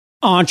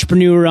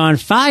Entrepreneur on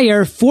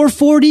Fire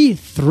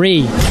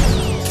 443.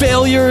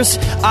 Failures,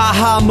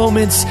 aha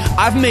moments,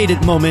 I've made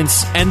it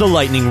moments, and the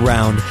lightning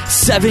round.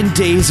 7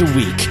 days a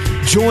week.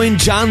 Join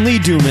John Lee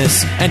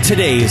Dumas and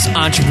today's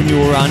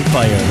Entrepreneur on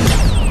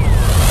Fire.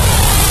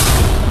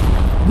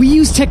 We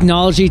use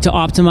technology to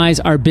optimize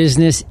our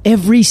business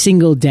every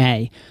single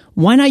day.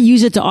 Why not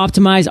use it to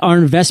optimize our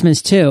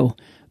investments too?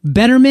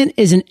 Betterment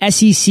is an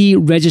SEC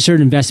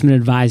registered investment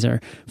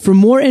advisor. For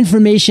more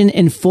information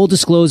and full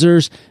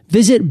disclosures,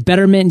 visit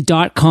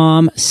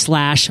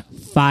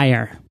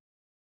betterment.com/fire.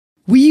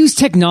 We use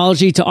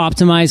technology to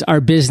optimize our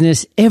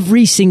business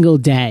every single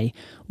day.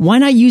 Why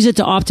not use it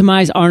to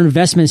optimize our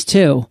investments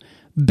too?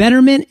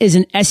 Betterment is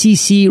an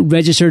SEC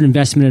registered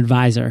investment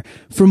advisor.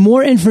 For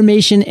more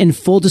information and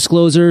full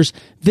disclosures,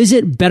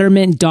 visit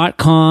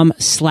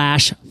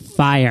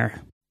betterment.com/fire.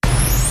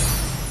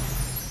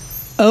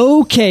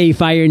 Okay,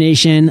 Fire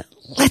Nation,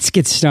 let's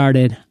get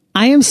started.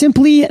 I am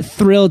simply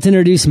thrilled to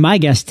introduce my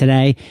guest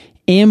today,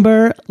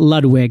 Amber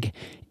Ludwig.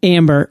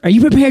 Amber, are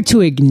you prepared to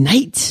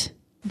ignite?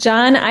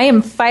 John, I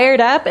am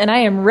fired up and I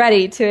am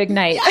ready to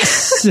ignite.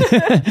 Yes.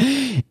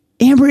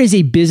 Amber is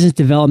a business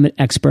development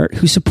expert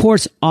who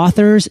supports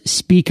authors,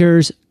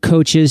 speakers,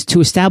 coaches to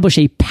establish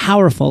a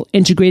powerful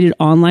integrated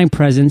online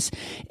presence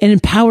and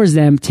empowers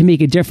them to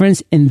make a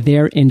difference in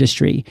their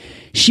industry.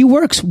 She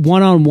works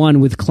one-on-one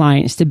with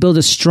clients to build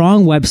a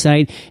strong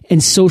website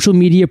and social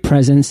media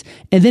presence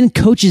and then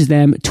coaches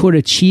them toward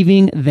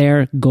achieving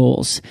their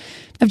goals.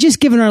 I've just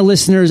given our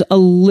listeners a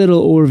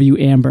little overview,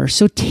 Amber.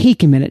 So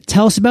take a minute.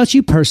 Tell us about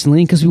you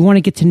personally because we want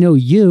to get to know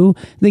you.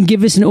 Then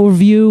give us an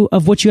overview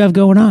of what you have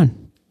going on.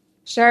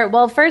 Sure.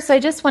 Well, first, I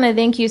just want to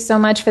thank you so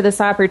much for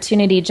this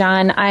opportunity,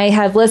 John. I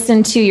have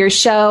listened to your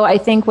show. I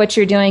think what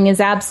you're doing is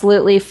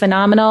absolutely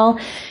phenomenal,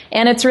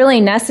 and it's really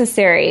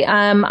necessary.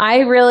 I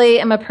really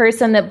am a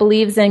person that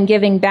believes in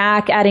giving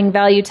back, adding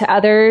value to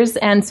others,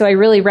 and so I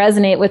really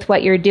resonate with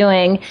what you're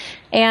doing.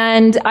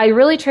 And I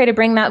really try to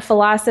bring that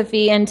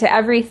philosophy into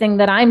everything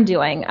that I'm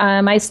doing.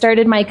 I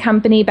started my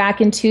company back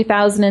in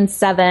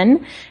 2007,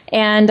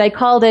 and I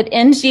called it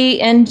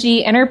NG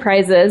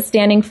Enterprises,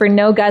 standing for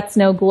No Guts,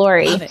 No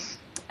Glory. Love it.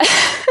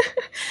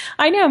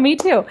 I know, me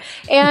too.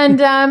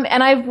 And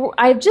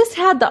I've just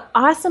had the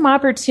awesome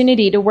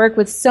opportunity to work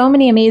with so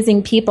many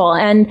amazing people,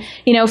 and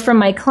from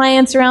my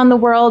clients around the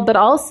world, but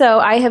also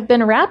I have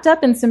been wrapped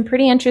up in some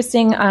pretty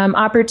interesting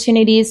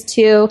opportunities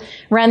to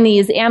run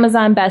these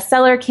Amazon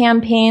bestseller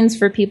campaigns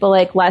for people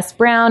like Les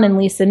Brown and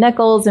Lisa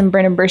Nichols and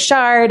Brendon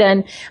Burchard,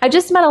 and I've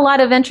just met a lot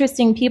of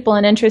interesting people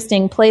in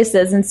interesting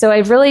places, and so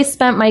I've really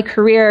spent my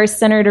career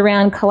centered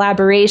around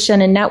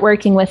collaboration and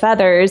networking with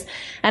others,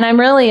 and I'm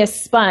really a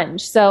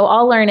sponge, so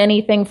I'll learn anything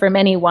from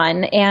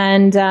anyone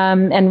and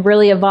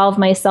really evolve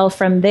myself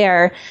from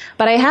there.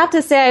 But I have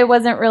to say I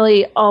wasn't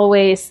really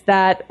always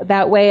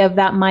that way of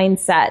that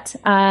mindset.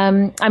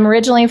 I'm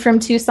originally from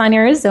Tucson,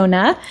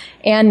 Arizona,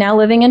 and now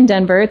living in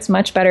Denver. It's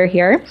much better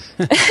here.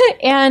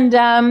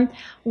 And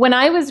when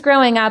I was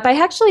growing up,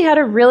 I actually had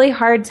a really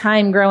hard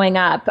time growing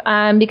up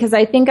because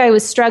I think I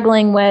was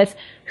struggling with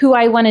who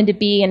I wanted to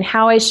be and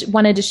how I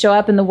wanted to show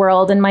up in the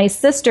world. And my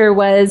sister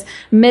was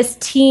Miss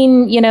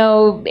Teen,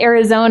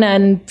 Arizona,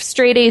 and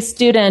straight A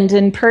student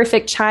and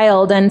perfect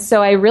child. And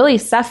so I really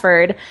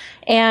suffered.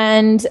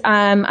 And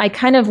I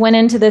kind of went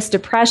into this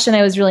depression.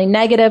 I was really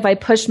negative. I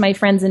pushed my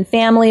friends and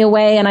family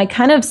away, and I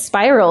kind of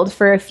spiraled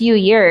for a few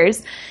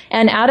years.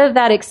 And out of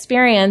that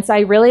experience, I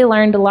really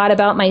learned a lot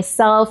about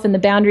myself and the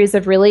boundaries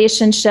of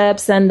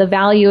relationships and the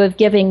value of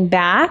giving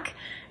back.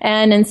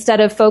 And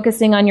instead of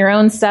focusing on your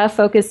own stuff,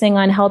 focusing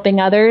on helping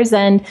others.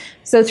 And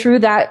so through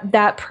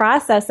that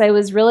process, I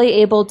was really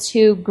able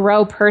to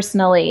grow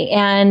personally.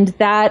 And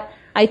that,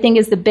 I think,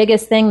 is the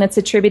biggest thing that's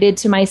attributed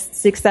to my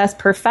success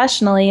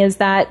professionally, is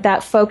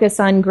that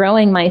focus on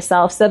growing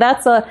myself. So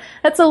that's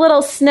a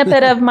little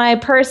snippet of my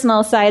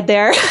personal side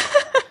there.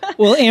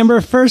 Well,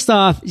 Amber, first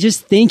off,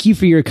 just thank you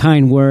for your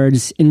kind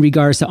words in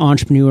regards to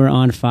Entrepreneur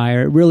on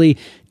Fire. It really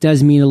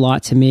does mean a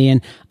lot to me.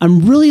 And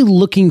I'm really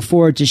looking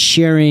forward to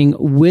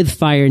sharing with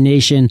Fire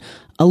Nation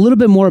a little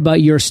bit more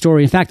about your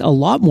story. In fact, a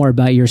lot more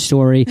about your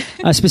story,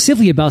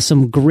 specifically about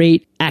some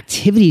great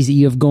activities that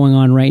you have going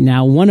on right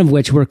now, one of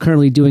which we're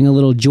currently doing a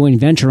little joint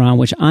venture on,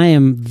 which I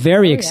am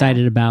very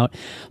excited about.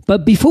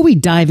 But before we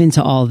dive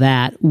into all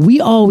that, we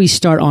always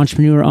start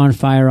Entrepreneur on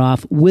Fire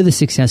off with a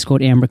success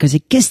quote, Amber, because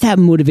it gets that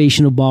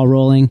motivational ball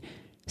rolling.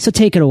 So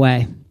take it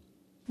away.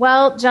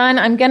 Well, John,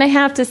 I'm going to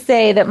have to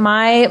say that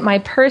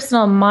my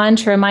personal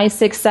mantra, my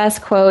success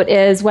quote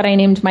is what I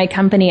named my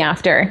company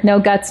after: no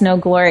guts, no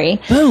glory.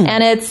 Boom.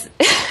 And it's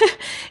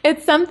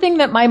something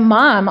that my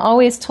mom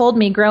always told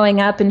me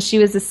growing up, and she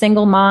was a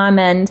single mom,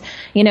 and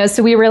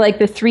so we were like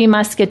the Three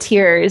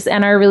Musketeers,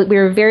 and we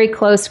were very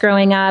close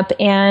growing up.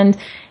 And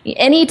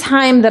any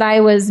time that I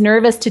was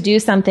nervous to do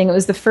something, it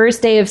was the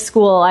first day of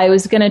school, I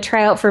was going to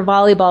try out for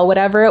volleyball,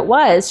 whatever it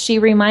was, she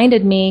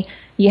reminded me,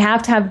 you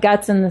have to have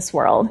guts in this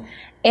world.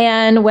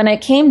 And when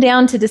it came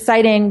down to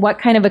deciding what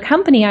kind of a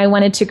company I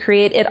wanted to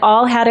create, it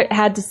all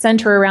had to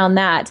center around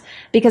that,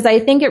 because I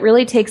think it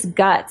really takes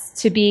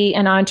guts to be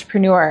an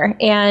entrepreneur,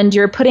 and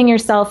you're putting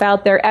yourself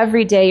out there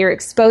every day. You're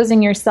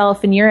exposing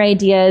yourself and your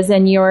ideas,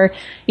 and you're,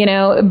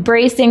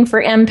 bracing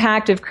for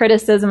impact of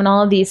criticism and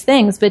all of these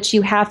things, but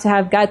you have to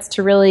have guts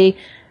to really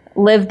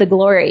live the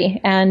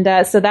glory. And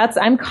so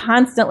I'm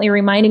constantly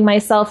reminding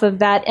myself of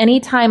that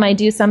anytime I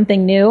do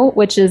something new,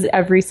 which is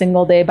every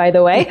single day, by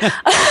the way.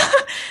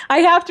 I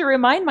have to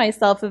remind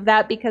myself of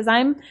that, because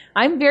I'm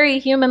very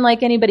human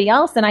like anybody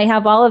else, and I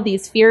have all of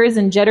these fears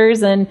and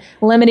jitters and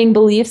limiting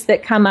beliefs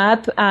that come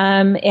up,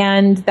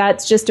 and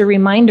that's just a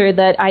reminder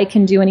that I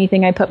can do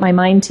anything I put my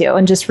mind to,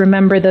 and just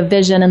remember the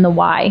vision and the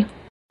why.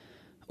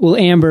 Well,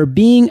 Amber,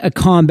 being a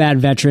combat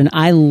veteran,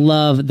 I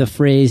love the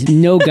phrase,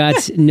 no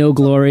guts, no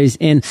glories.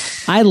 And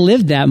I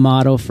lived that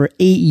motto for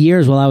 8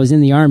 years while I was in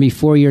the Army,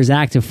 4 years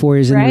active, 4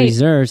 years in the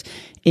reserves.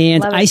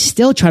 And I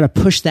still try to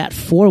push that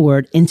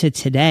forward into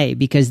today,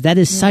 because that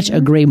is such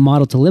a great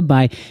model to live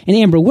by. And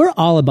Amber, we're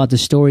all about the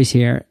stories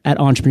here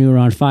at Entrepreneur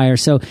on Fire.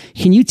 So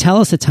can you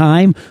tell us a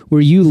time where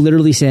you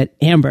literally said,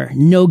 Amber,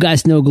 no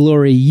guts, no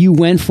glory, you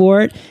went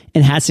for it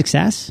and had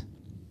success?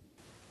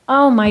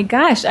 Oh my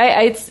gosh,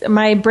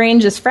 my brain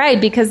just fried,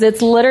 because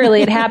it's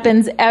literally, it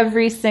happens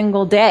every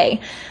single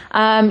day.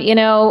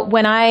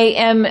 When I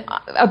am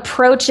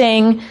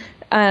approaching,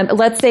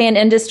 let's say, an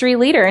industry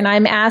leader, and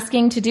I'm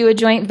asking to do a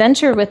joint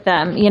venture with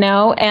them,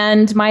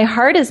 and my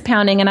heart is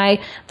pounding, and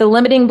the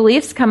limiting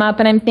beliefs come up,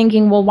 and I'm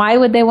thinking, well, why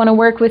would they want to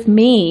work with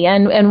me?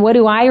 And what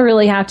do I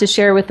really have to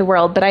share with the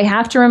world? But I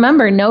have to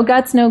remember, no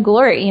guts, no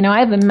glory. I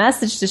have a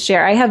message to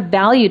share. I have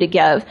value to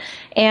give.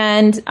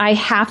 And I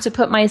have to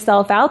put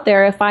myself out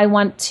there if I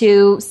want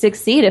to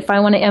succeed, if I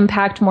want to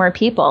impact more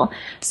people.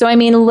 So,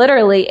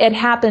 literally, it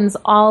happens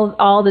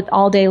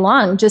all day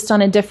long, just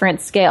on a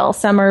different scale.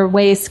 Some are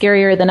way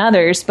scarier than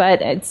others,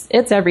 but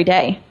it's every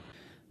day.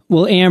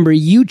 Well, Amber,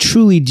 you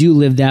truly do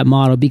live that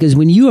model, because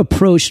when you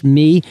approached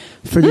me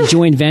for the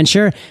joint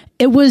venture,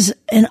 it was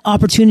an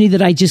opportunity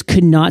that I just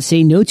could not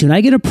say no to. And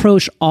I get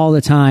approached all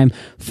the time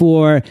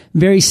for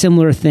very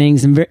similar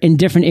things in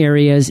different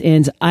areas.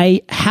 And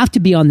I have to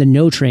be on the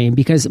no train,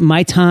 because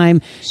my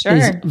time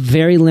is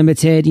very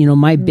limited.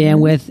 My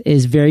bandwidth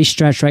is very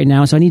stretched right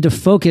now. So I need to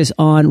focus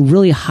on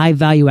really high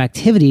value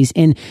activities.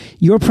 And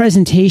your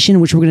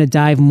presentation, which we're going to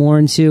dive more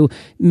into,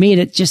 made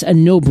it just a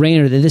no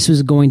brainer that this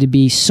was going to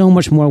be so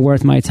much more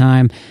worth my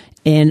time.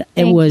 And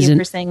it was Thank you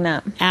for saying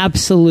that.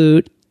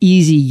 Absolute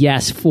easy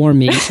yes for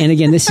me. And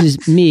again, this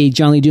is me,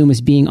 John Lee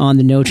Dumas, being on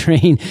the no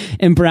train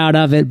and proud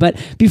of it. But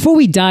before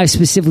we dive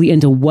specifically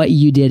into what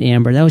you did,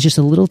 Amber, that was just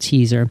a little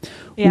teaser.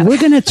 Yeah. We're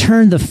going to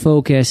turn the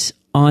focus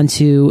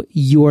onto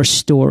your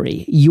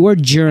story, your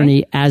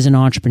journey as an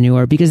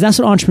entrepreneur, because that's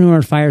what Entrepreneur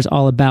on Fire is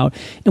all about.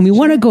 And we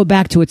want to go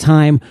back to a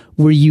time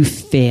where you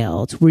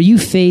failed, where you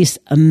faced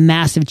a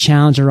massive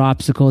challenge or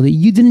obstacle that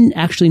you didn't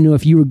actually know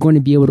if you were going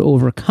to be able to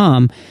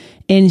overcome.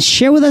 And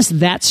share with us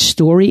that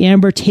story,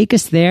 Amber. Take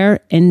us there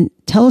and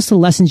tell us the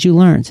lessons you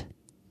learned.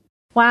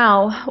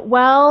 Wow.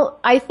 Well,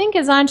 I think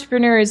as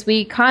entrepreneurs,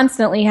 we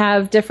constantly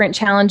have different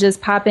challenges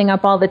popping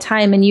up all the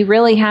time, and you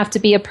really have to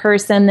be a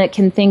person that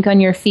can think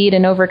on your feet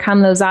and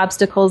overcome those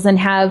obstacles and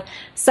have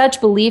such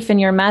belief in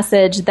your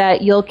message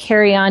that you'll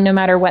carry on no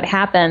matter what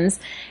happens.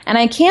 And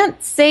I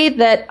can't say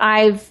that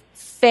I've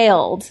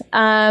failed,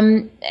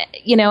 and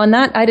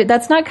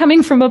that's not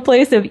coming from a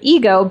place of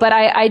ego, but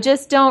I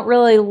just don't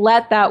really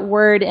let that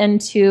word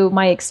into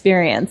my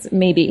experience,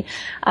 maybe.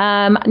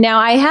 Now,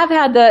 I have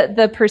had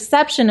the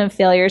perception of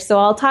failure, so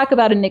I'll talk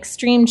about an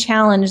extreme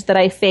challenge that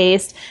I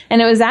faced,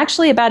 and it was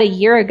actually about a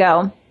year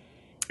ago.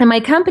 And my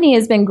company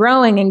has been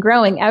growing and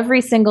growing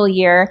every single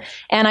year.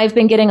 And I've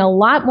been getting a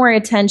lot more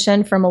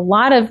attention from a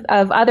lot of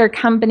other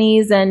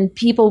companies and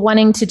people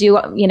wanting to do,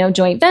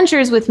 joint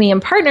ventures with me and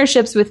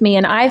partnerships with me.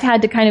 And I've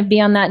had to kind of be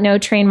on that no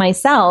train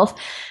myself.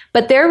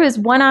 But there was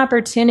one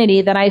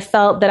opportunity that I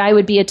felt that I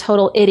would be a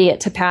total idiot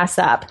to pass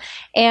up.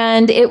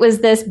 And it was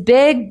this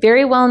big,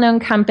 very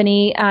well-known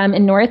company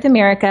in North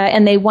America,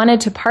 and they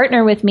wanted to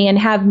partner with me and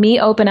have me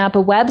open up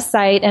a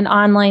website and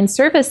online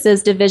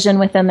services division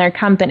within their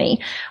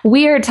company.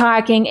 We are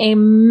talking a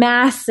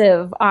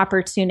massive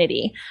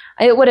opportunity.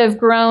 It would have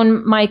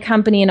grown my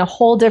company in a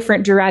whole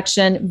different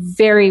direction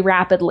very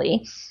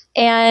rapidly.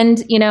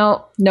 And,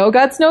 no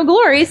guts, no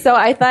glory. So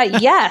I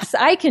thought, yes,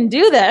 I can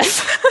do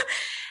this.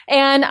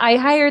 And I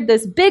hired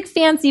this big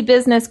fancy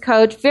business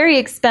coach, very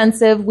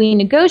expensive. We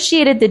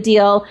negotiated the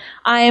deal.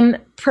 I'm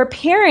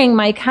preparing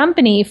my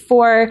company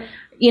for,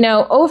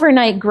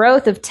 overnight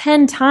growth of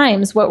 10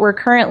 times what we're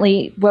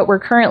currently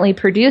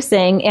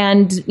producing,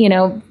 and,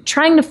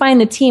 trying to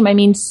find the team. I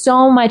mean,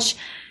 so much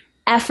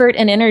effort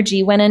and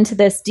energy went into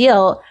this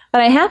deal.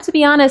 But I have to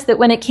be honest that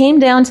when it came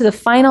down to the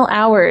final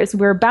hours,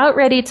 we're about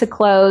ready to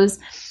close.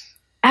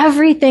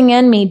 Everything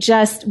in me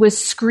just was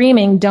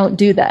screaming, don't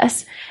do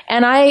this.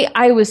 And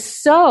I was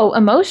so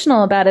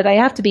emotional about it, I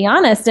have to be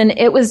honest. And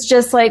it was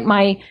just like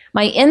my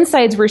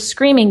insides were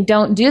screaming,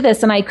 don't do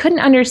this. And I couldn't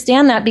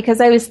understand that,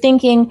 because I was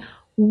thinking,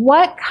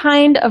 what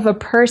kind of a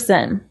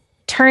person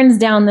turns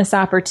down this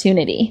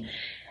opportunity?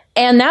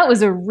 And that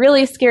was a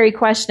really scary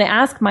question to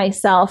ask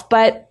myself.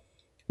 But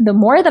the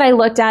more that I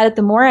looked at it,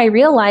 the more I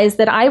realized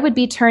that I would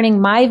be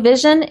turning my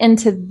vision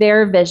into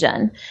their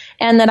vision,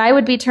 and that I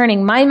would be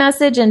turning my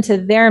message into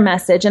their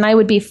message. And I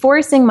would be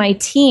forcing my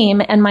team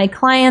and my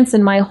clients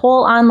and my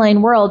whole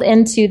online world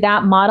into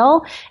that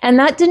model. And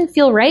that didn't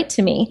feel right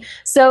to me.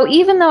 So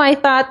even though I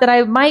thought that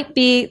I might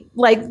be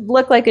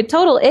look like a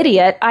total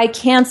idiot, I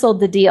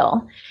canceled the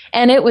deal.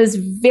 And it was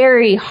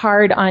very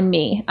hard on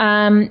me.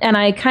 And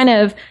I kind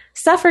of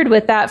suffered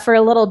with that for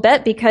a little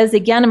bit because,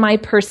 again, my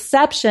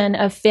perception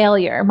of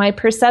failure, my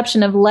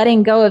perception of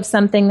letting go of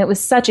something that was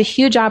such a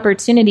huge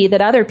opportunity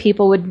that other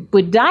people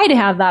would die to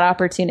have that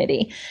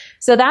opportunity.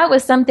 So that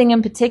was something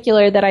in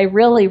particular that I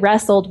really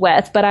wrestled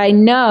with. But I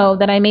know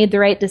that I made the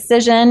right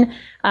decision,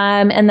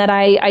 and that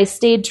I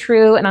stayed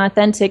true and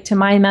authentic to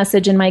my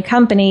message and my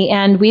company.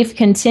 And we've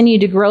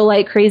continued to grow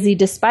like crazy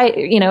despite,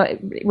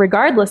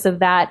 regardless of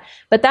that.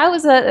 But that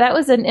was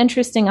an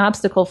interesting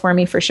obstacle for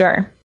me for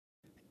sure.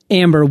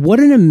 Amber, what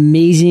an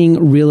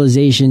amazing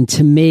realization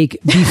to make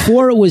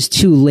before it was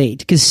too late.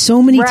 Because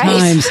so many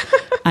times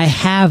I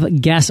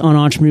have guests on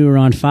Entrepreneur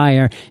on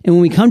Fire, and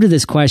when we come to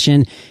this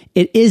question,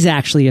 it is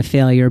actually a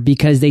failure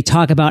because they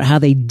talk about how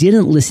they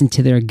didn't listen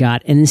to their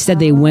gut and instead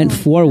they went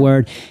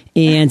forward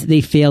and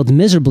they failed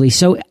miserably.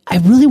 So I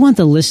really want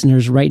the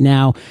listeners right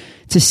now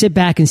to sit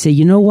back and say,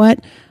 you know what?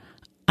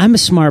 I'm a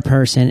smart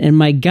person and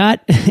my gut,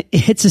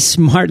 it's a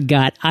smart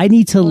gut. I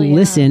need to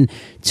listen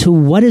to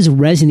what is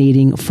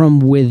resonating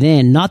from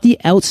within, not the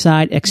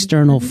outside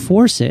external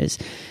forces.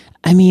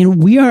 I mean,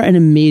 we are an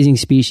amazing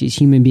species,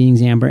 human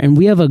beings, Amber, and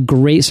we have a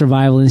great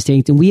survival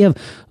instinct and we have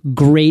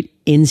great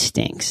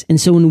instincts. And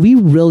so when we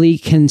really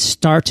can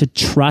start to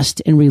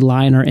trust and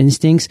rely on our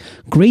instincts,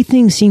 great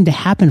things seem to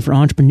happen for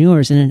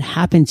entrepreneurs, and it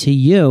happened to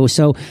you.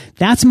 So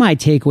that's my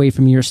takeaway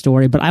from your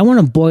story, but I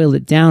want to boil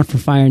it down for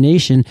Fire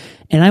Nation,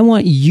 and I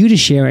want you to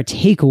share a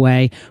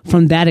takeaway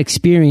from that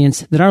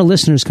experience that our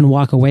listeners can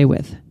walk away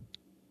with.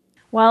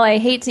 Well, I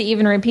hate to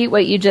even repeat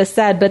what you just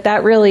said, but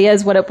that really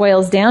is what it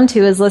boils down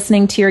to, is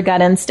listening to your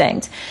gut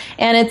instinct.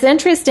 And it's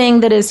interesting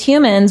that as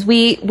humans,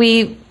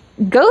 we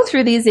go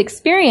through these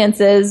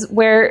experiences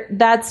where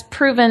that's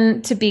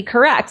proven to be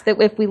correct, that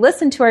if we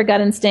listen to our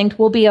gut instinct,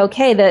 we'll be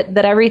okay,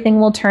 that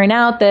everything will turn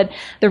out, that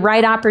the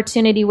right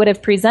opportunity would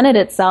have presented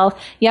itself.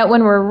 Yet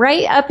when we're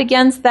right up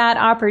against that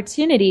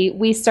opportunity,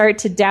 we start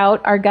to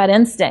doubt our gut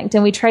instinct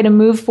and we try to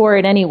move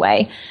forward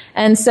anyway.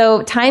 And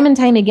so time and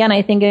time again,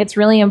 I think it's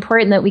really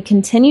important that we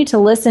continue to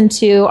listen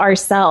to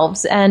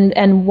ourselves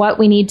and what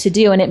we need to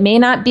do. And it may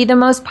not be the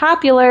most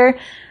popular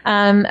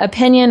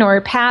opinion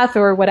or path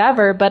or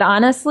whatever, but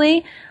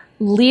honestly,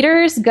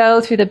 leaders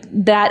go through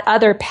that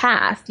other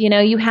path.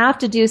 You have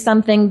to do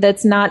something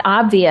that's not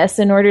obvious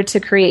in order to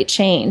create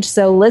change.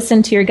 So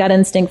listen to your gut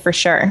instinct for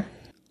sure.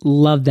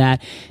 Love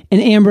that.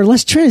 And Amber,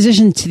 let's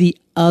transition to the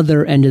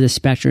other end of the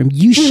spectrum.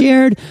 You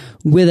shared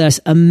with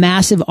us a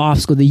massive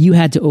obstacle that you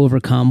had to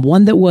overcome,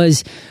 one that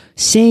was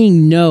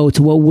saying no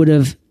to what would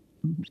have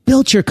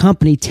built your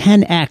company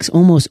 10x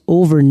almost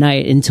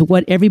overnight, into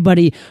what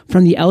everybody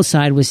from the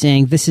outside was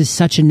saying, this is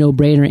such a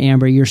no-brainer,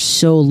 Amber. You're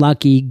so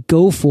lucky.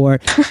 Go for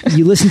it.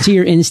 You listened to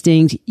your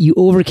instinct. You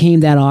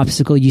overcame that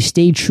obstacle. You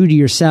stayed true to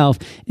yourself,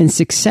 and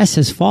success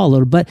has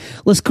followed. But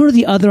let's go to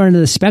the other end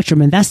of the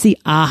spectrum, and that's the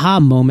aha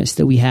moments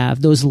that we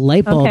have, those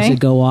light bulbs that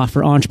go off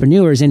for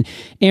entrepreneurs. And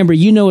Amber,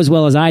 you know as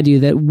well as I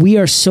do that we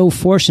are so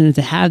fortunate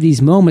to have these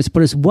moments,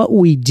 but it's what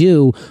we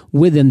do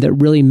with them that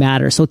really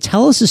matters. So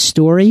tell us a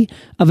story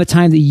of a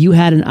time that you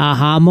had an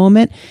aha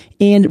moment,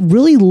 and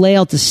really lay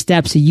out the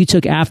steps that you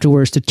took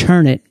afterwards to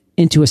turn it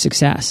into a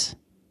success.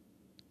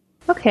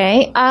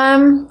 Okay.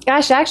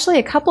 Actually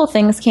a couple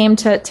things came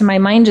to my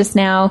mind just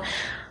now.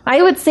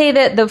 I would say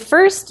that the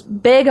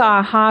first big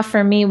aha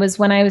for me was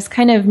when I was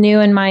kind of new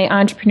in my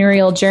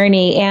entrepreneurial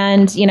journey.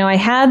 And, I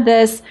had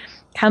this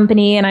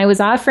company and I was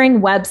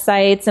offering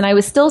websites, and I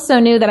was still so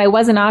new that I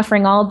wasn't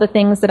offering all the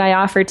things that I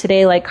offer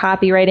today, like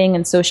copywriting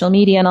and social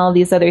media and all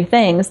these other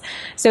things.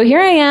 So here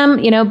I am,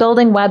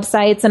 building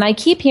websites, and I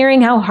keep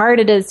hearing how hard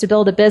it is to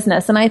build a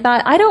business. And I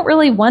thought, I don't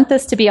really want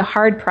this to be a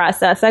hard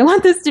process. I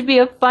want this to be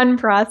a fun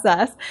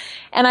process.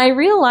 And I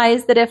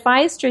realized that if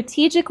I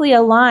strategically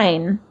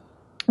align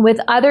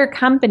with other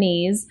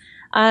companies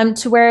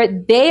to where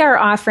they are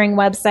offering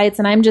websites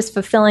and I'm just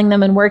fulfilling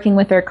them and working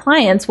with their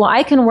clients, well,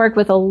 I can work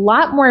with a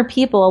lot more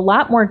people a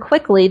lot more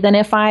quickly than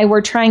if I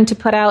were trying to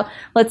put out,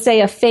 let's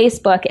say, a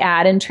Facebook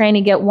ad and trying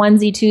to get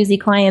onesie,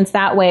 twosie clients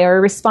that way, or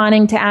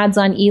responding to ads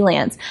on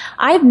Elance.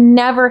 I've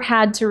never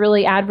had to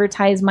really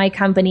advertise my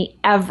company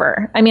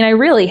ever. I mean, I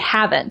really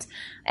haven't.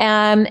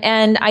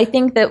 And I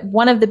think that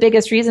one of the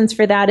biggest reasons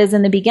for that is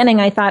in the beginning,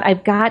 I thought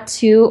I've got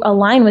to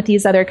align with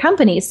these other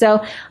companies.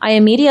 So I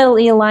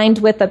immediately aligned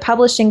with a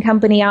publishing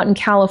company out in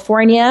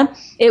California.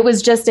 It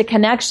was just a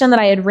connection that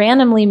I had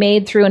randomly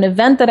made through an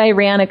event that I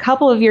ran a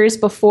couple of years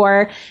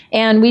before.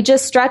 And we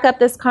just struck up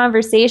this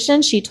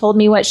conversation. She told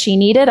me what she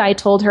needed. I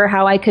told her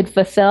how I could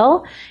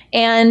fulfill.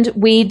 And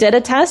we did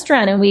a test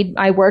run, and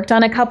I worked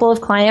on a couple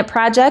of client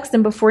projects.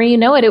 And before you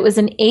know it, it was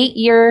an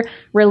 8-year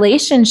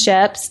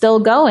relationship still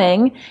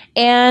going.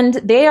 And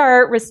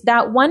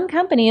that one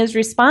company is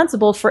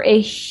responsible for a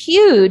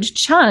huge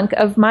chunk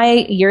of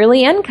my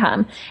yearly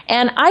income.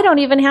 And I don't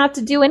even have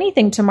to do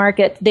anything to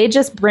market. They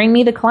just bring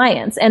me the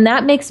clients. And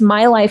that makes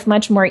my life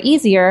much more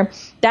easier.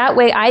 That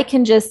way I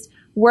can just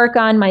work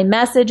on my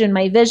message and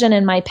my vision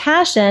and my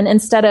passion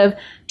instead of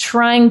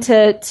trying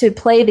to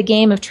play the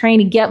game of trying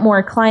to get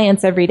more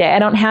clients every day. I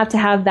don't have to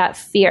have that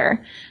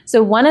fear.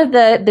 So one of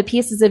the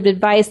pieces of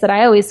advice that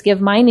I always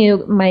give my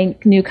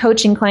new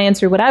coaching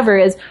clients or whatever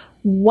is,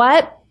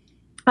 what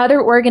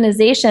other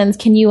organizations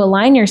can you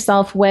align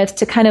yourself with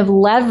to kind of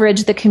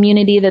leverage the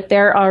community that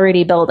they're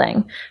already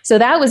building? So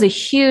that was a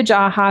huge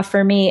aha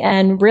for me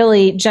and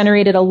really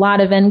generated a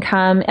lot of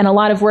income and a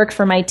lot of work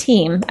for my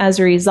team as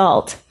a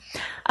result.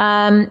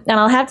 And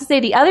I'll have to say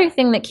the other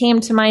thing that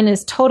came to mind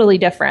is totally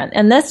different.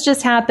 And this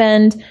just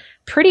happened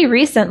pretty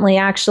recently,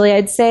 actually,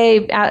 I'd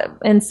say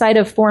inside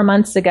of 4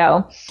 months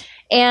ago.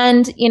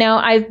 And,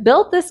 I've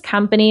built this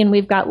company and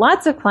we've got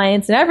lots of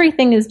clients and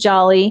everything is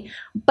jolly,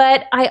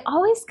 but I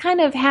always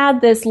kind of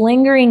had this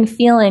lingering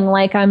feeling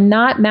like I'm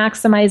not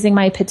maximizing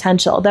my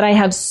potential, that I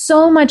have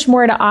so much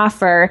more to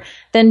offer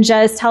than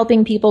just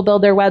helping people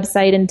build their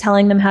website and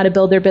telling them how to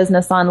build their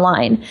business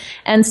online.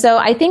 And so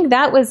I think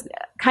that was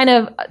kind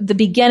of the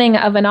beginning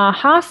of an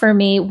aha for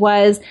me,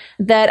 was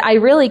that I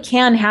really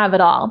can have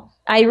it all.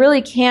 I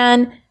really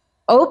can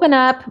open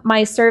up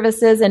my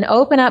services and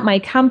open up my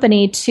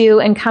company to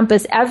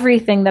encompass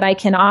everything that I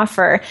can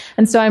offer.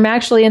 And so I'm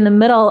actually in the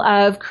middle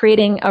of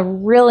creating a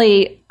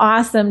really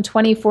awesome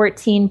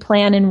 2014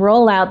 plan and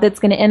rollout that's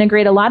going to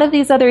integrate a lot of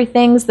these other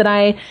things that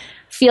I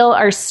feel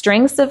are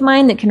strengths of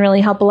mine that can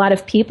really help a lot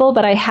of people,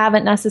 but I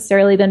haven't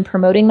necessarily been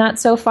promoting that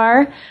so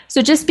far.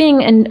 So just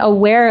being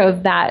aware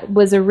of that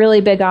was a really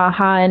big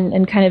aha,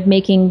 and kind of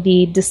making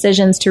the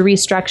decisions to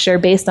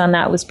restructure based on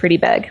that was pretty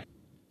big.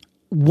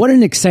 What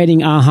an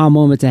exciting aha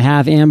moment to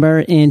have,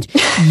 Amber. And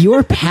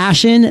your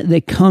passion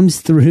that comes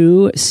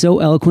through so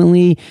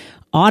eloquently,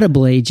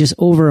 audibly, just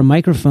over a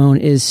microphone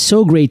is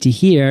so great to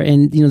hear.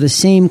 And, the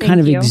same kind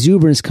of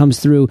exuberance comes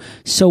through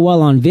so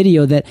well on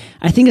video that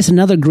I think it's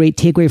another great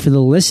takeaway for the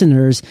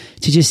listeners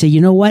to just say,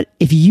 you know what?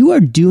 If you are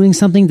doing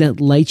something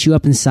that lights you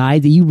up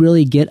inside, that you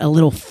really get a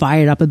little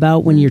fired up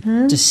about when you're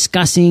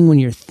discussing, when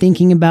you're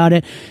thinking about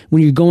it,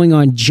 when you're going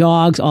on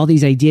jogs, all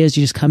these ideas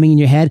are just coming in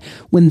your head.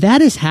 When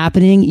that is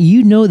happening,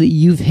 you know that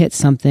you've hit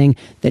something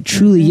that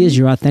truly is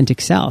your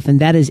authentic self.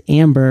 And that is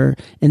Amber.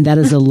 And that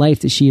is the life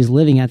that she is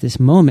living at this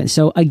moment.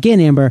 So again,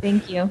 Amber,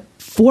 thank you.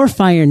 For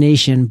Fire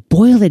Nation,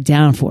 boil it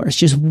down for us.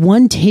 Just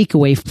one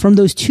takeaway from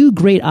those two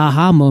great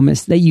aha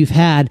moments that you've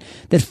had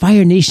that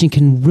Fire Nation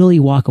can really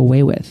walk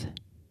away with.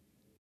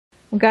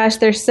 Gosh,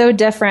 they're so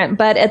different.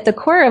 But at the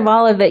core of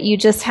all of it, you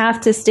just have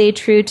to stay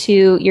true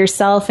to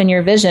yourself and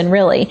your vision,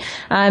 really.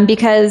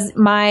 Because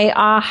my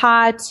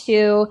aha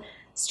to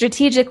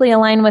strategically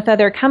align with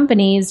other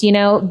companies,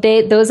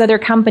 those other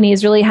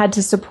companies really had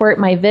to support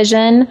my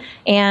vision.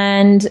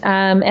 And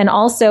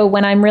also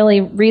when I'm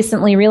really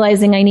recently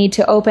realizing I need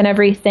to open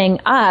everything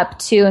up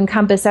to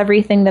encompass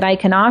everything that I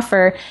can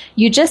offer,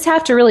 you just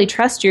have to really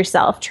trust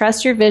yourself,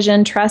 trust your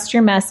vision, trust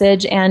your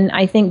message. And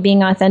I think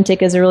being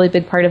authentic is a really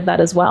big part of that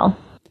as well.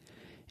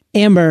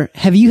 Amber,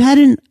 have you had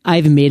an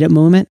I've made it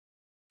moment?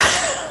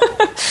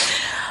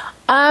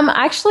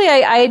 Actually,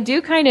 I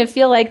do kind of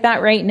feel like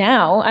that right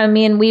now. I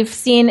mean, we've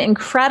seen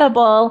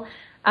incredible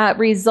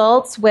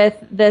results with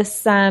this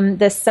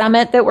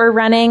summit that we're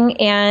running,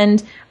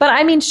 but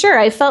I mean, sure,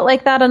 I felt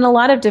like that in a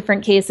lot of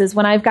different cases.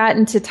 When I've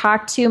gotten to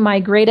talk to my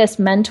greatest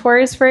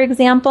mentors, for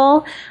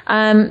example,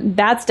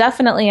 that's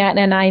definitely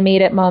an I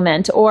made it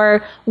moment.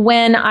 Or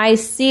when I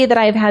see that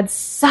I've had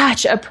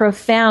such a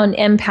profound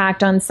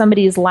impact on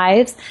somebody's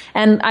lives,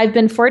 and I've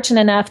been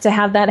fortunate enough to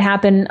have that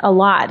happen a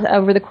lot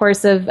over the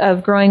course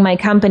of growing my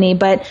company.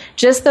 But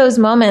just those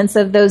moments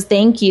of those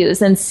thank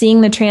yous and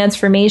seeing the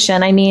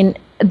transformation, I mean,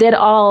 that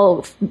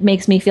all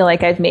makes me feel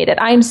like I've made it.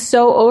 I'm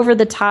so over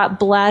the top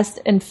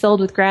blessed and filled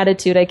with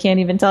gratitude. I can't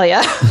even tell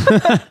you.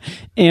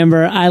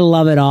 Amber, I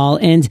love it all.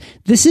 And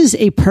this is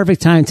a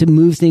perfect time to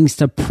move things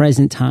to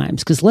present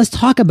times, because let's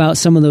talk about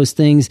some of those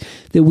things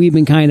that we've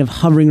been kind of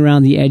hovering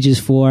around the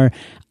edges for.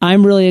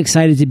 I'm really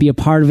excited to be a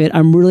part of it.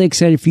 I'm really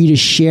excited for you to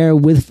share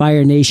with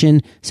Fire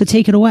Nation. So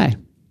take it away.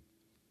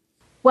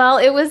 Well,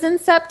 it was in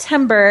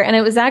September, and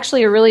it was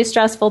actually a really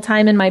stressful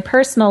time in my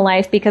personal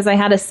life because I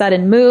had a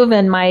sudden move,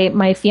 and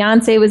my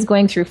fiance was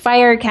going through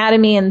Fire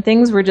Academy, and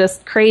things were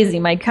just crazy.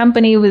 My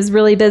company was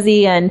really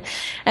busy, and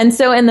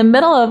so in the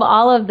middle of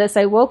all of this,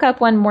 I woke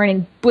up one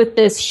morning with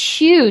this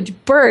huge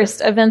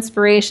burst of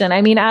inspiration.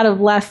 I mean, out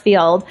of left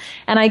field,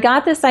 and I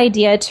got this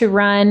idea to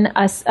run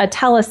a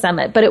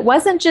telesummit, but it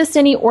wasn't just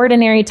any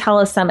ordinary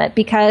telesummit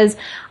because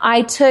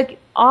I took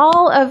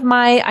all of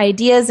my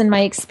ideas and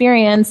my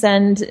experience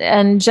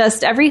and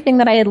just everything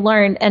that I had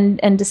learned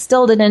and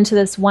distilled it into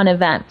this one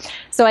event.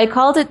 So I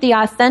called it the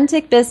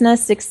Authentic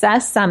Business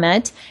Success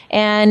Summit,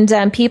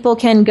 and people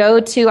can go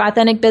to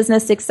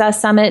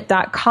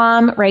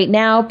authenticbusinesssuccesssummit.com right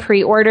now,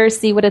 pre-order,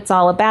 see what it's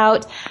all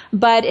about.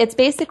 But it's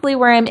basically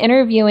where I'm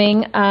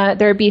interviewing.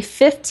 There'll be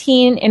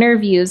 15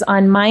 interviews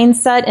on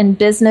mindset and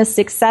business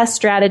success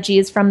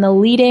strategies from the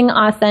leading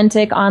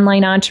authentic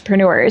online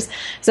entrepreneurs.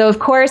 So of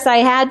course I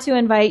had to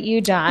invite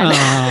you, John.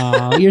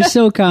 Oh, you're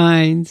so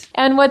kind.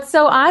 And what's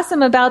so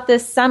awesome about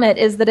this summit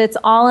is that it's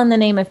all in the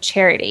name of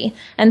charity.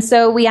 And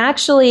so we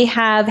actually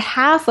have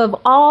half of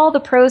all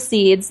the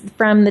proceeds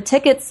from the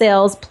ticket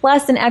sales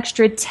plus an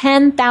extra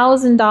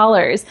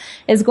 $10,000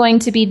 is going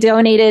to be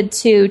donated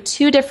to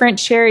 2 different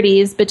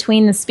charities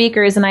between the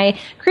speakers. And I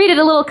created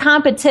a little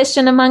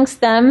competition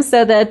amongst them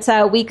so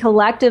that we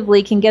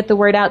collectively can get the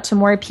word out to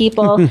more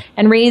people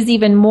and raise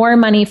even more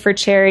money for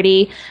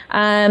charity.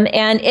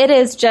 And it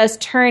has just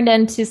turned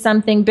into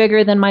something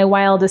bigger than my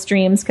wildest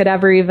dreams could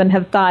ever even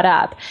have thought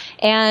up.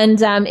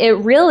 And it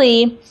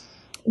really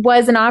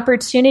was an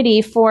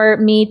opportunity for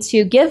me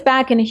to give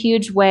back in a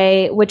huge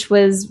way, which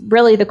was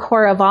really the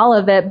core of all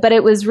of it. But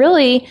it was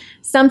really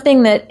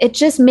something that it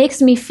just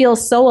makes me feel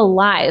so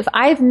alive.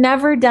 I've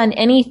never done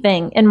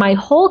anything in my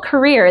whole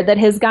career that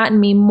has gotten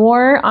me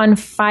more on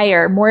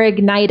fire, more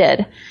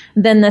ignited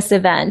than this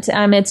event.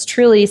 It's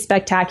truly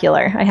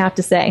spectacular, I have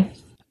to say.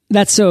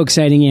 That's so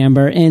exciting,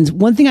 Amber. And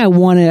one thing I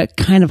want to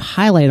kind of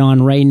highlight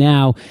on right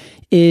now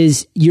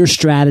is your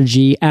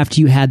strategy after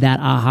you had that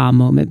aha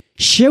moment.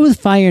 Share with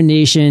Fire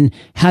Nation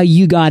how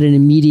you got an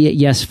immediate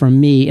yes from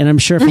me, and I'm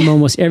sure from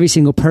almost every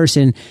single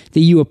person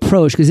that you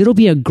approach, because it'll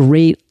be a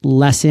great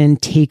lesson,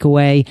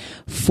 takeaway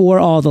for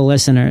all the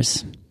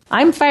listeners.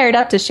 I'm fired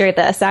up to share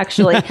this,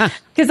 actually,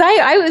 because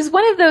I was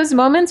one of those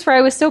moments where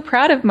I was so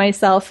proud of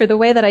myself for the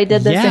way that I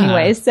did this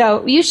anyway.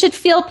 So you should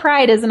feel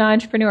pride as an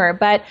entrepreneur.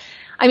 But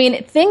I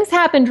mean, things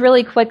happened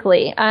really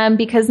quickly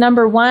because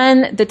number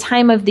one, the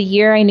time of the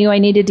year, I knew I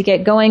needed to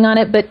get going on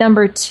it. But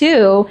number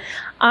two,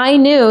 I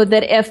knew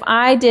that if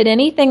I did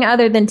anything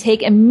other than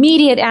take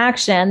immediate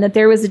action, that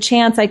there was a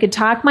chance I could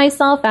talk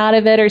myself out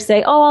of it or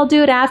say, oh, I'll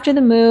do it after the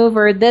move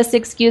or this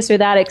excuse or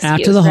that excuse.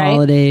 After the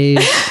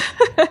holidays.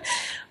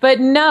 But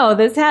no,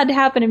 this had to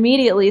happen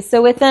immediately.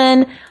 So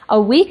within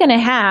a week and a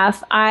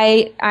half,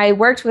 I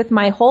worked with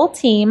my whole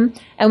team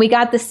and we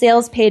got the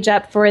sales page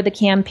up for the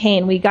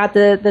campaign. We got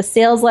the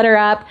sales letter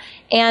up.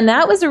 And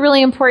that was a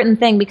really important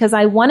thing because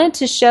I wanted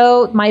to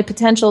show my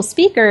potential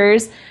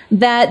speakers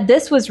that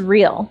this was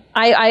real.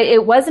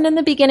 It wasn't in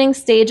the beginning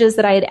stages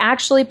that I had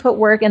actually put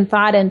work and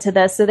thought into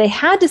this. So they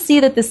had to see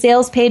that the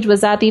sales page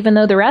was up, even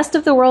though the rest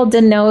of the world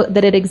didn't know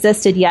that it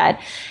existed yet.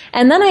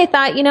 And then I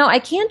thought, I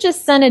can't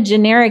just send a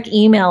generic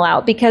email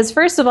out because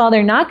first of all,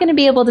 they're not going to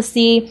be able to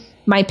see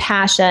my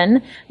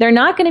passion. They're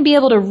not going to be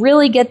able to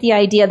really get the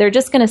idea. They're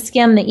just going to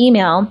skim the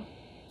email.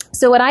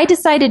 So what I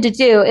decided to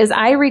do is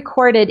I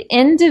recorded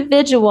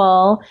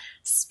individual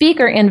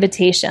speaker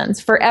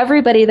invitations for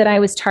everybody that I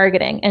was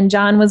targeting, and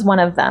John was one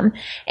of them.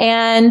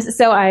 And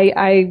so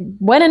I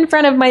went in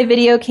front of my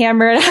video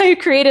camera and I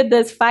created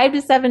this 5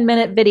 to 7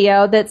 minute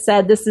video that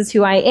said, this is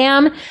who I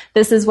am.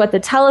 This is what the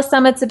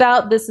Telesummit's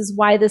about. This is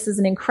why this is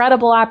an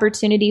incredible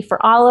opportunity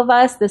for all of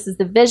us. This is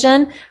the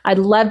vision. I'd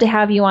love to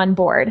have you on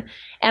board.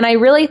 And I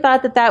really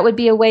thought that that would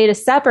be a way to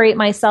separate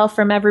myself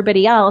from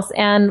everybody else.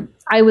 And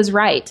I was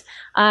right.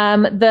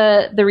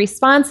 The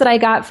response that I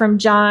got from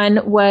John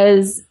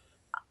was,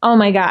 oh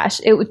my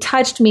gosh, it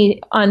touched me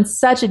on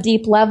such a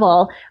deep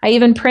level. I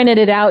even printed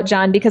it out,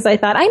 John, because I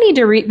thought I need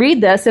to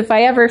read this if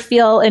I ever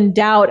feel in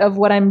doubt of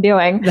what I'm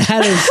doing.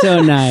 That is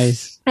so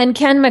nice. And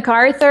Ken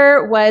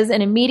MacArthur was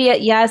an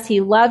immediate yes.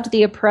 He loved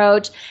the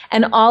approach.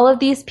 And all of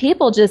these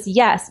people just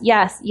yes,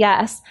 yes,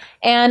 yes.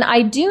 And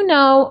I do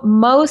know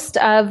most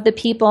of the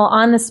people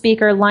on the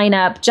speaker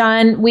lineup.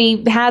 John,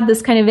 we had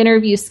this kind of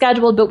interview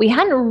scheduled, but we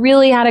hadn't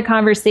really had a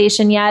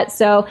conversation yet.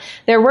 So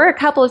there were a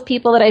couple of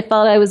people that I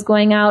felt I was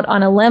going out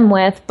on a limb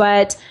with,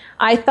 but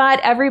I thought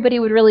everybody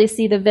would really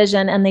see the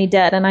vision, and they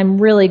did. And I'm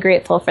really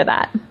grateful for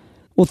that.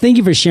 Well, thank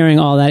you for sharing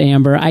all that,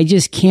 Amber. I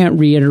just can't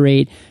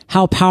reiterate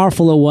how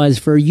powerful it was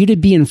for you to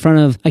be in front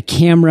of a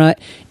camera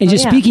and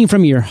just speaking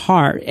from your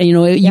heart. And,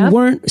 you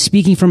weren't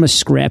speaking from a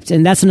script.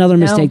 And that's another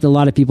mistake that a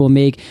lot of people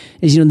make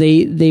is,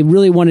 they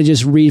really want to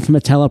just read from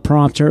a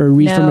teleprompter or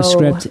read from a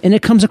script. And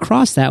it comes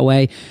across that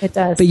way. It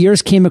does. But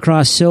yours came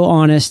across so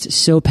honest,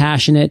 so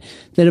passionate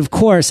that, of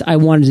course, I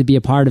wanted to be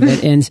a part of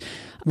it. And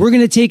we're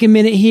going to take a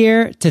minute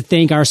here to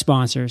thank our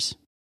sponsors.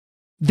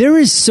 There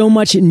is so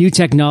much new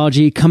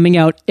technology coming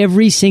out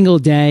every single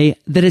day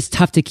that it's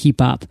tough to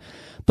keep up.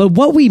 But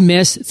what we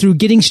miss through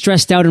getting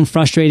stressed out and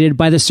frustrated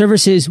by the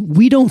services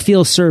we don't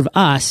feel serve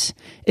us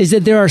is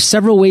that there are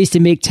several ways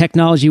to make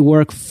technology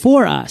work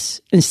for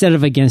us instead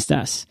of against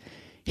us.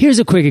 Here's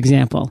a quick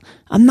example.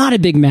 I'm not a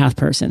big math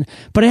person,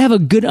 but I have a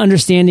good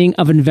understanding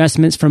of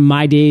investments from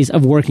my days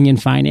of working in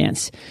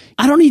finance.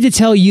 I don't need to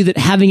tell you that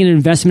having an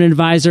investment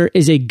advisor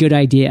is a good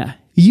idea.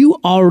 You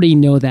already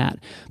know that.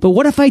 But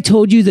what if I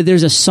told you that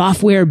there's a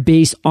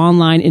software-based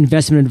online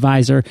investment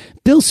advisor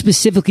built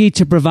specifically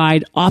to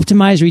provide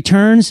optimized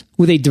returns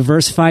with a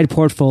diversified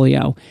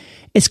portfolio?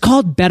 It's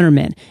called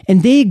Betterment,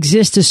 and they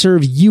exist to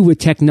serve you with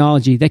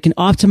technology that can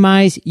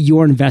optimize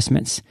your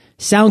investments.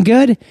 Sound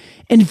good?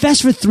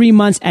 Invest for 3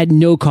 months at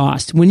no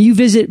cost when you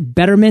visit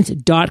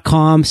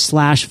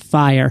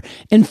betterment.com/fire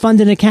and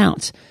fund an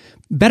account.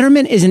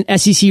 Betterment is an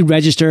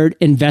SEC-registered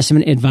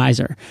investment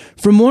advisor.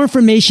 For more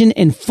information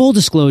and full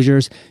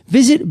disclosures,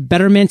 visit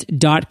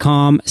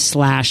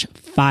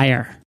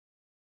betterment.com/fire.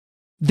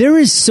 There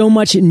is so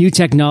much new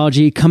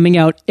technology coming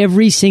out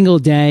every single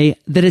day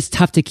that it's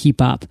tough to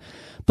keep up.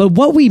 But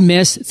what we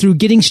miss through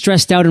getting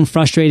stressed out and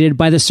frustrated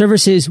by the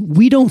services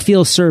we don't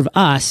feel serve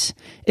us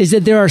is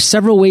that there are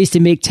several ways to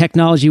make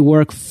technology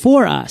work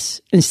for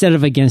us instead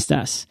of against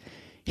us.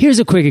 Here's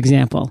a quick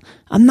example.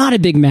 I'm not a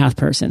big math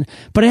person,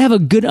 but I have a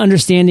good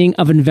understanding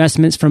of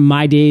investments from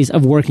my days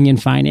of working in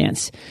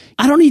finance.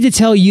 I don't need to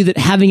tell you that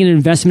having an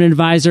investment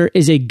advisor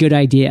is a good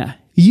idea.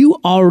 You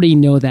already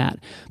know that.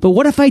 But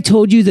what if I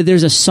told you that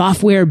there's a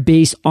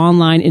software-based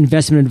online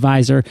investment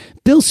advisor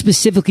built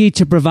specifically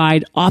to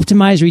provide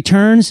optimized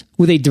returns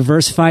with a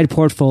diversified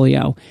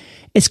portfolio?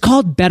 It's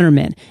called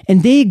Betterment,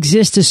 and they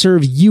exist to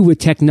serve you with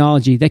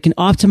technology that can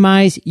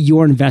optimize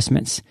your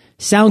investments.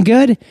 Sound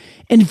good?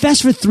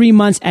 Invest for 3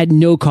 months at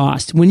no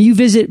cost when you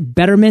visit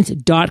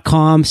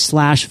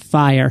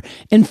betterment.com/fire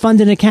and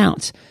fund an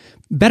account.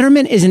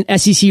 Betterment is an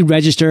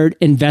SEC-registered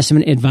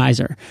investment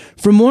advisor.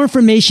 For more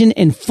information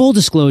and full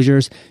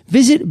disclosures,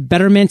 visit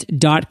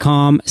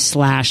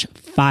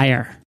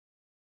betterment.com/fire.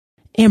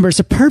 Amber, it's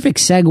a perfect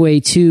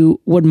segue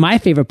to what my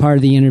favorite part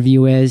of the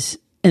interview is,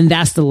 and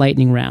that's the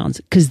lightning round.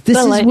 Because this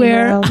is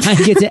where I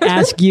get to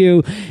ask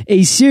you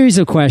a series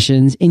of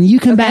questions, and you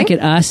come back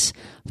at us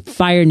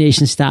Fire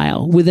Nation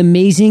style with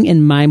amazing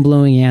and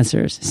mind-blowing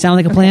answers. Sound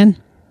like a plan?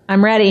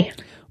 I'm ready.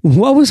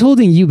 What was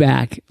holding you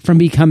back from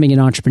becoming an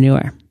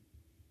entrepreneur?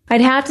 I'd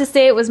have to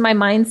say it was my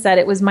mindset.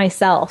 It was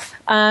myself.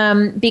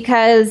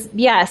 Because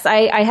yes,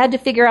 I had to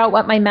figure out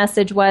what my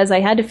message was. I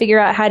had to figure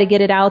out how to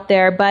get it out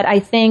there. But I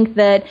think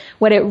that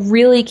what it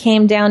really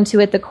came down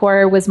to at the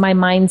core was my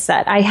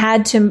mindset. I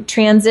had to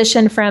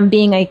transition from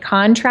being a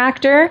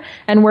contractor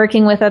and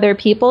working with other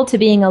people to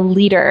being a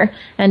leader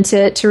and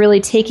to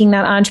really taking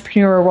that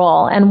entrepreneur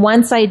role. And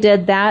once I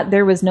did that,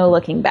 there was no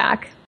looking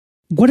back.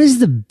 What is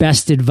the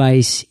best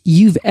advice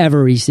you've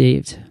ever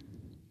received?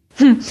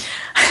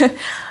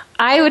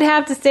 I would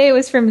have to say it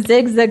was from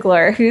Zig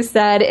Ziglar, who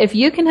said, if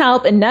you can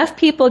help enough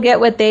people get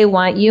what they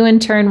want, you in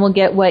turn will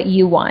get what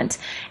you want.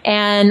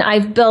 And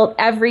I've built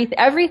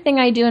everything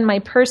I do in my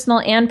personal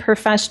and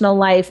professional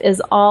life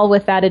is all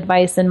with that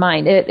advice in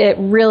mind. It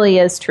really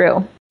is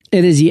true.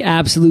 It is the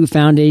absolute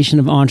foundation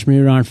of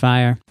Entrepreneur on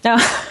Fire.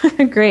 Oh,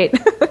 great.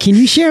 Can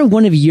you share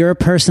one of your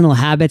personal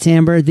habits,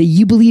 Amber, that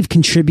you believe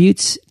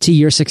contributes to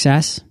your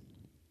success?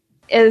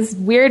 As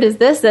weird as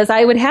this is,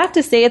 I would have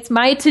to say it's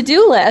my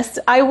to-do list.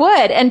 I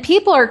would. And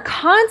people are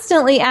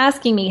constantly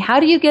asking me, how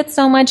do you get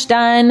so much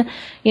done?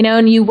 You know,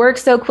 and you work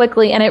so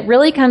quickly. And it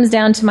really comes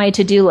down to my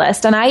to-do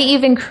list. And I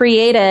even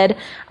created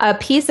a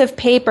piece of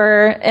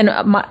paper in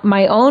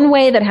my own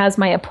way that has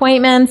my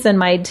appointments and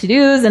my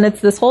to-dos. And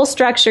it's this whole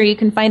structure. You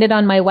can find it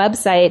on my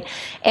website.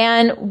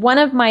 And one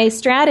of my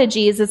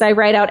strategies is I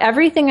write out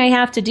everything I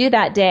have to do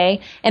that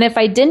day. And if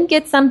I didn't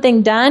get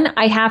something done,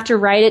 I have to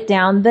write it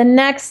down the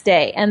next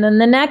day and then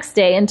the next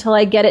day until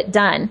I get it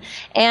done.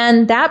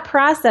 And that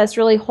process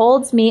really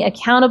holds me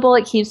accountable.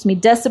 It keeps me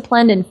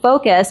disciplined and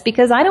focused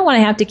because I don't want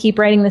to have to keep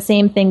writing the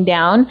same thing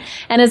down.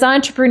 And as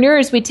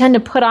entrepreneurs, we tend to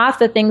put off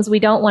the things we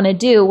don't want to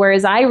do,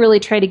 whereas I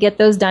really try to get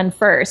those done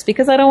first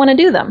because I don't want to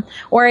do them.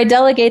 Or I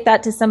delegate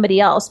that to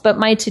somebody else. But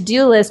my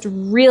to-do list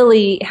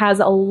really has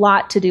a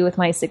lot to do with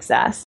my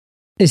success.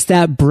 It's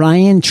that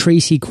Brian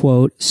Tracy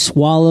quote,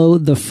 swallow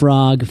the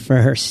frog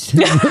first.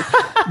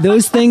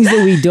 Those things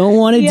that we don't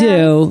want to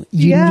do,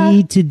 you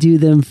need to do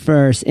them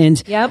first.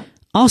 And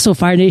also,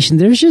 Fire Nation,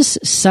 there's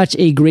just such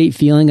a great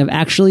feeling of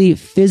actually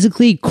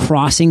physically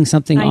crossing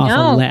something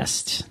off a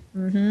list.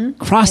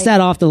 Cross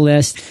that off the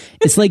list.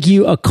 It's like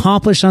you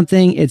accomplish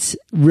something. It's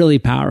really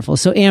powerful.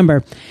 So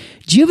Amber,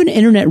 do you have an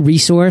internet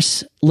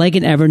resource like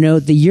an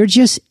Evernote that you're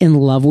just in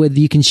love with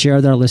that you can share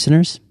with our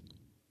listeners?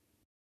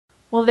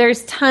 Well,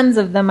 there's tons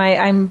of them.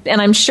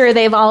 I'm sure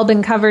they've all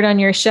been covered on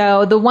your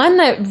show. The one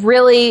that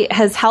really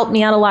has helped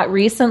me out a lot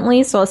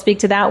recently, so I'll speak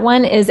to that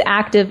one, is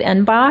Active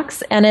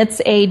Inbox, and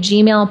it's a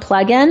Gmail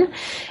plugin.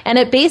 And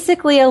it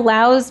basically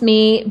allows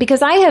me,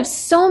 because I have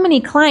so many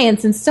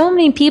clients and so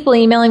many people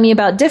emailing me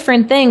about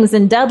different things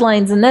and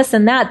deadlines and this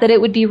and that it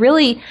would be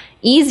really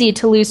easy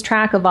to lose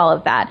track of all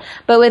of that.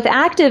 But with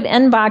Active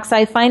Inbox,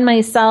 I find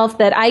myself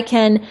that I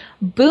can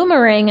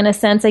boomerang, in a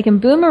sense, I can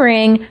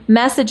boomerang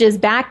messages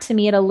back to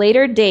me at a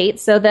later date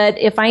so that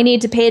if I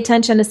need to pay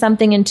attention to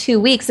something in 2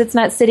 weeks, it's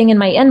not sitting in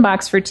my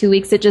inbox for 2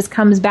 weeks. It just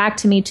comes back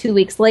to me 2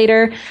 weeks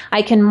later.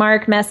 I can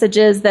mark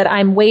messages that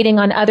I'm waiting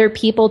on other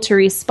people to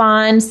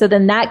respond, so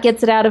then that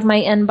gets it out of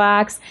my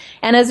inbox.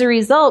 And as a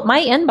result,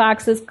 my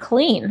inbox is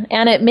clean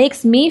and it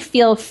makes me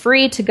feel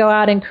free to go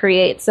out and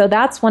create. So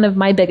that's one of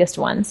my biggest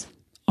ones.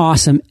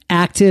 Awesome.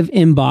 Active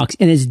Inbox.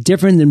 And it's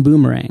different than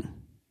Boomerang.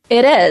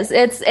 It is.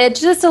 It's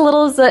just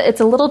it's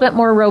a little bit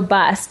more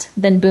robust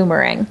than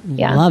Boomerang.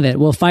 Yeah. Love it.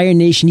 Well, Fire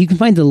Nation, you can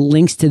find the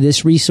links to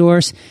this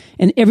resource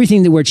and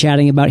everything that we're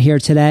chatting about here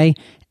today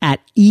at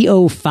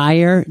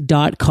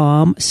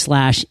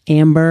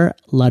eofire.com/Amber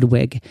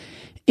Ludwig.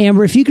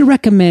 Amber, if you could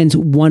recommend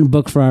one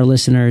book for our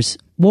listeners,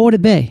 what would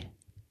it be?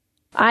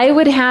 I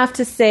would have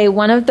to say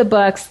one of the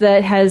books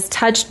that has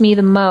touched me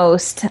the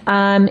most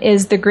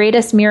is The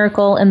Greatest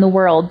Miracle in the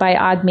World by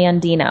Og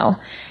Mandino.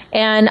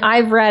 And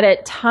I've read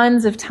it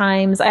tons of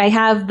times. I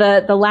have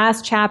the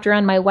last chapter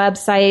on my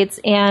websites,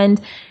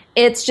 and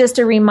it's just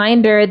a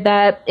reminder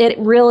that it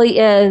really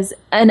is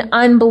an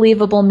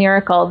unbelievable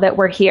miracle that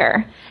we're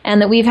here and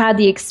that we've had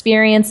the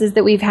experiences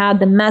that we've had,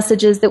 the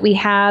messages that we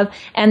have,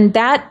 and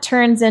that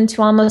turns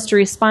into almost a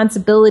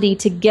responsibility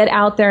to get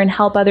out there and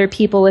help other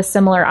people with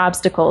similar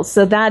obstacles.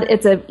 So that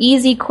it's an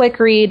easy, quick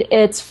read.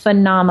 It's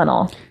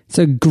phenomenal. It's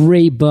a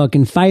great book,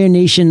 and Fire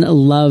Nation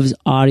loves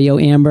audio,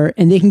 Amber,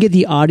 and they can get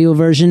the audio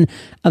version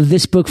of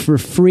this book for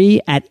free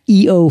at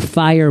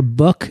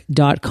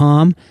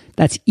eofirebook.com.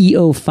 That's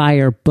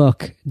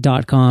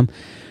eofirebook.com.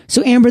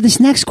 So, Amber, this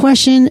next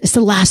question is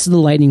the last of the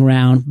lightning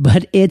round,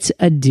 but it's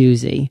a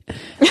doozy.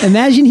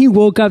 Imagine you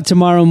woke up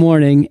tomorrow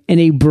morning in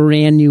a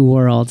brand new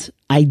world,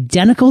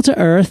 identical to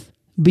Earth,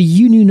 but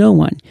you knew no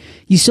one.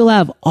 You still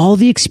have all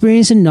the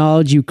experience and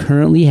knowledge you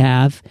currently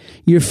have,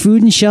 your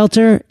food and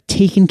shelter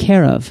taken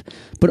care of,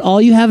 but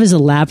all you have is a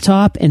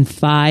laptop and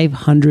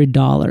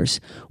 $500.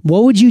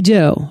 What would you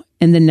do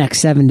in the next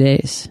 7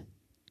 days?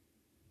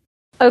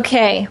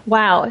 Okay,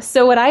 wow.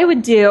 So what I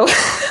would do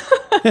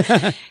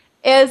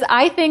is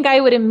I think I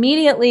would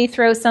immediately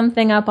throw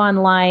something up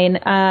online,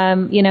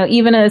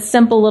 even a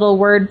simple little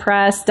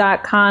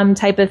WordPress.com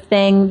type of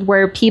thing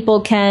where people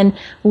can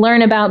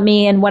learn about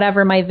me and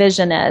whatever my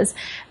vision is.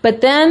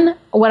 But then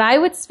what I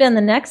would spend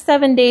the next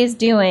 7 days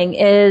doing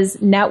is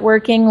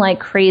networking like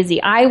crazy.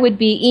 I would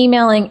be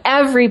emailing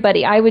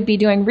everybody. I would be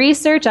doing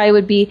research. I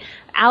would be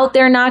out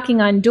there knocking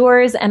on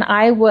doors, and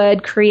I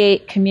would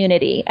create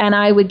community, and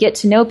I would get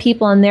to know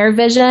people and their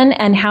vision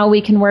and how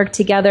we can work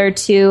together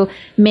to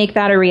make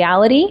that a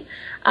reality.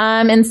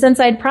 And since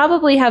I'd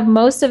probably have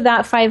most of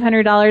that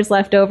 $500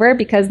 left over,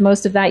 because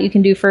most of that you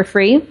can do for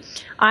free,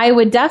 I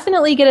would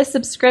definitely get a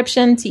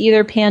subscription to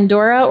either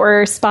Pandora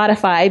or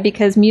Spotify,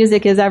 because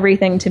music is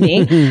everything to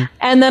me.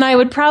 And then I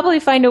would probably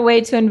find a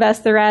way to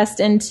invest the rest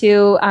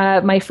into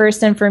my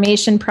first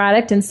information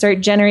product and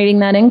start generating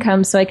that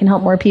income so I can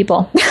help more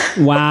people.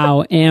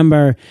 Wow,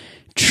 Amber.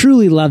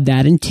 Truly love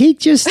that. And take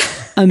just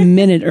a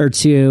minute or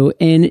two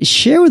and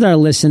share with our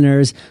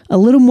listeners a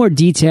little more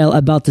detail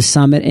about the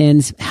summit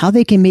and how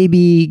they can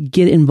maybe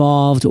get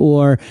involved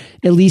or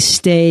at least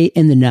stay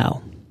in the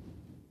know.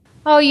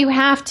 Oh, you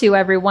have to,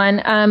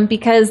 everyone,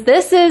 because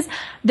this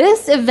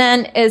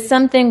event is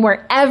something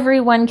where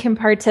everyone can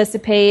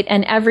participate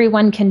and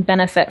everyone can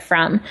benefit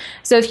from.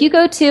 So if you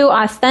go to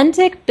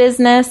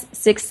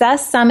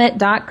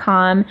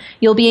authenticbusinesssuccesssummit.com,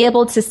 you'll be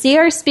able to see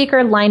our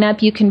speaker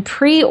lineup. You can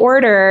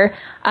pre-order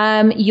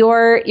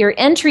your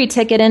entry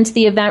ticket into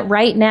the event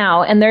right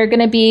now. And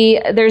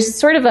there's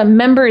sort of a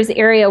members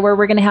area where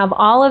we're going to have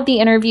all of the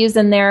interviews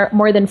in there,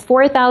 more than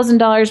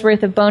 $4,000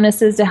 worth of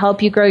bonuses to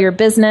help you grow your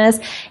business.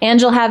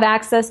 And you'll have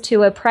access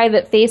to a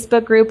private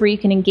Facebook group where you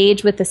can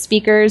engage with the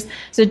speakers.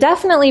 So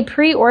definitely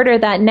pre-order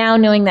that now,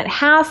 knowing that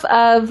half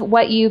of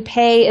what you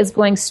pay is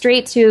going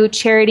straight to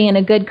charity and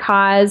a good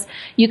cause.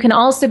 You can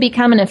also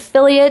become an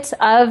affiliate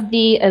of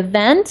the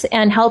event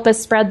and help us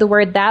spread the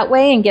word that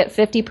way and get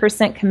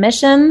 50%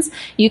 commission.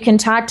 You can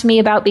talk to me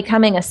about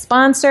becoming a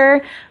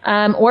sponsor,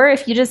 or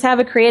if you just have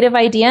a creative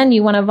idea and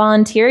you want to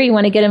volunteer, you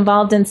want to get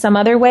involved in some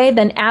other way,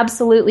 then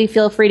absolutely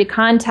feel free to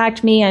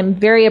contact me. I'm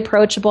very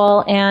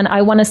approachable and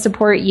I want to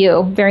support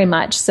you very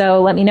much.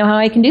 So let me know how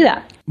I can do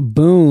that.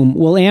 Boom.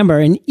 Well, Amber,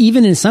 and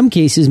even in some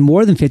cases,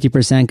 more than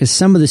 50%, because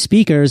some of the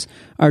speakers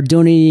are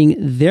donating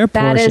their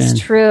portion. That is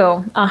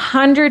true.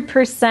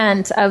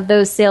 100% of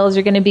those sales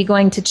are going to be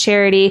going to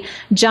charity.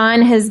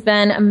 John has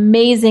been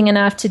amazing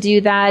enough to do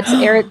that.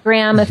 Eric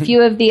Graham, a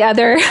few of the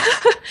other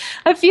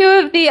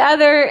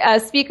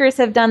speakers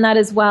have done that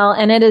as well.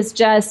 And it is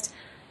just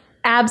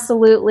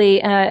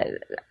absolutely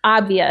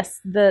obvious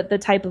the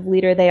type of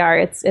leader they are.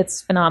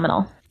 It's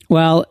phenomenal.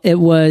 Well, it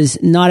was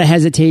not a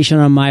hesitation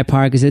on my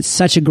part because it's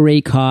such a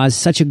great cause,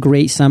 such a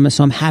great summit.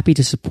 So I'm happy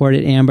to support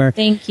it, Amber.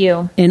 Thank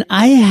you. And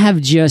I have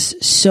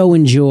just so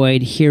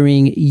enjoyed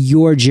hearing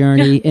your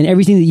journey and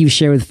everything that you've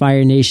shared with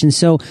Fire Nation.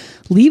 So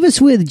leave us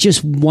with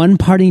just one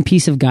parting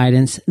piece of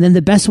guidance, then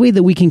the best way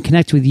that we can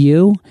connect with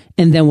you,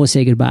 and then we'll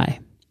say goodbye.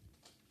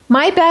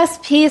 My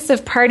best piece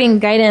of parting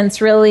guidance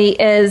really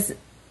is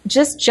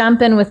just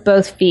jump in with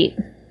both feet.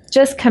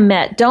 Just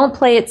commit. Don't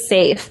play it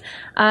safe.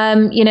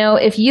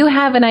 If you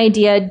have an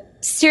idea,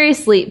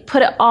 seriously,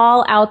 put it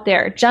all out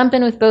there. Jump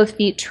in with both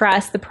feet.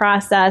 Trust the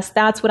process.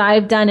 That's what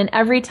I've done. And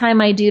every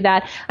time I do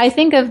that, I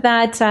think of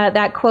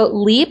that quote,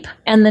 leap,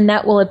 and the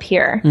net will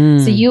appear.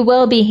 So you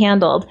will be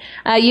handled.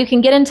 You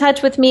can get in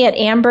touch with me at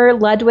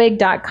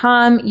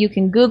amberludwig.com. You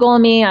can Google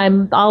me.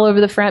 I'm all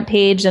over the front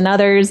page and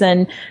others,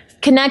 and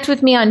connect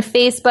with me on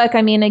Facebook.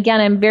 I mean,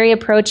 again, I'm very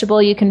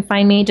approachable. You can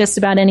find me just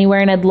about anywhere,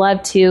 and I'd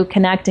love to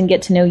connect and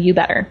get to know you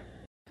better.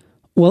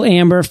 Well,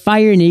 Amber,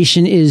 Fire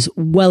Nation is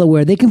well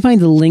aware. They can find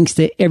the links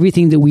to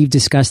everything that we've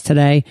discussed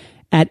today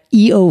at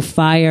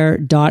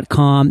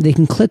eofire.com. They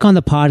can click on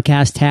the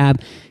podcast tab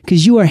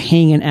because you are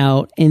hanging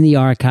out in the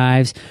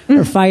archives.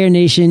 For Fire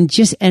Nation,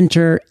 just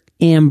enter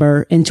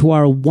Amber into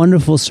our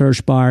wonderful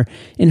search bar,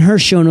 and her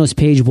show notes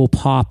page will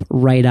pop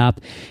right up.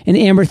 And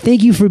Amber,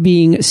 thank you for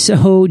being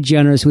so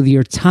generous with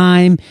your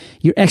time,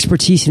 your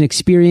expertise and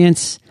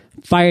experience.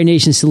 Fire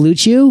Nation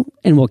salutes you,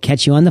 and we'll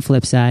catch you on the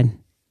flip side.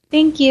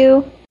 Thank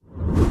you.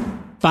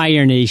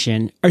 Fire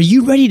Nation, are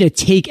you ready to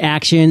take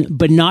action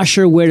but not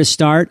sure where to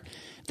start?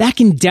 That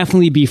can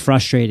definitely be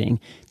frustrating.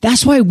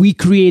 That's why we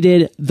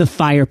created the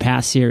Fire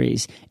Path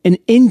series, an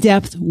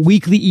in-depth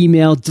weekly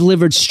email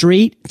delivered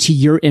straight to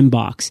your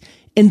inbox.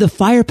 In the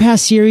Fire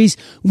Path series,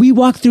 we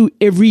walk through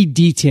every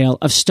detail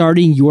of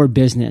starting your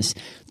business.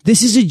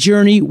 This is a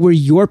journey where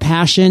your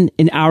passion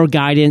and our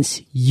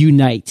guidance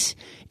unite.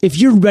 If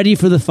you're ready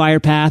for the Fire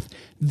Path,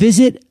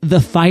 visit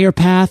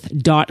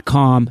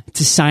thefirepath.com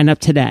to sign up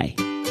today.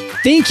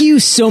 Thank you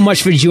so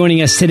much for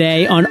joining us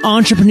today on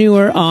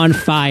Entrepreneur on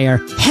Fire.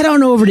 Head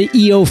on over to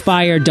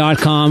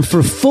eofire.com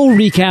for full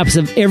recaps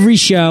of every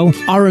show,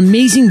 our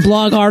amazing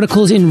blog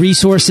articles and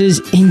resources,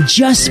 and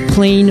just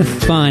plain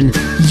fun.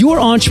 Your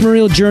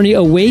entrepreneurial journey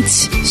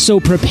awaits,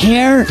 so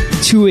prepare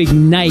to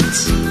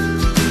ignite.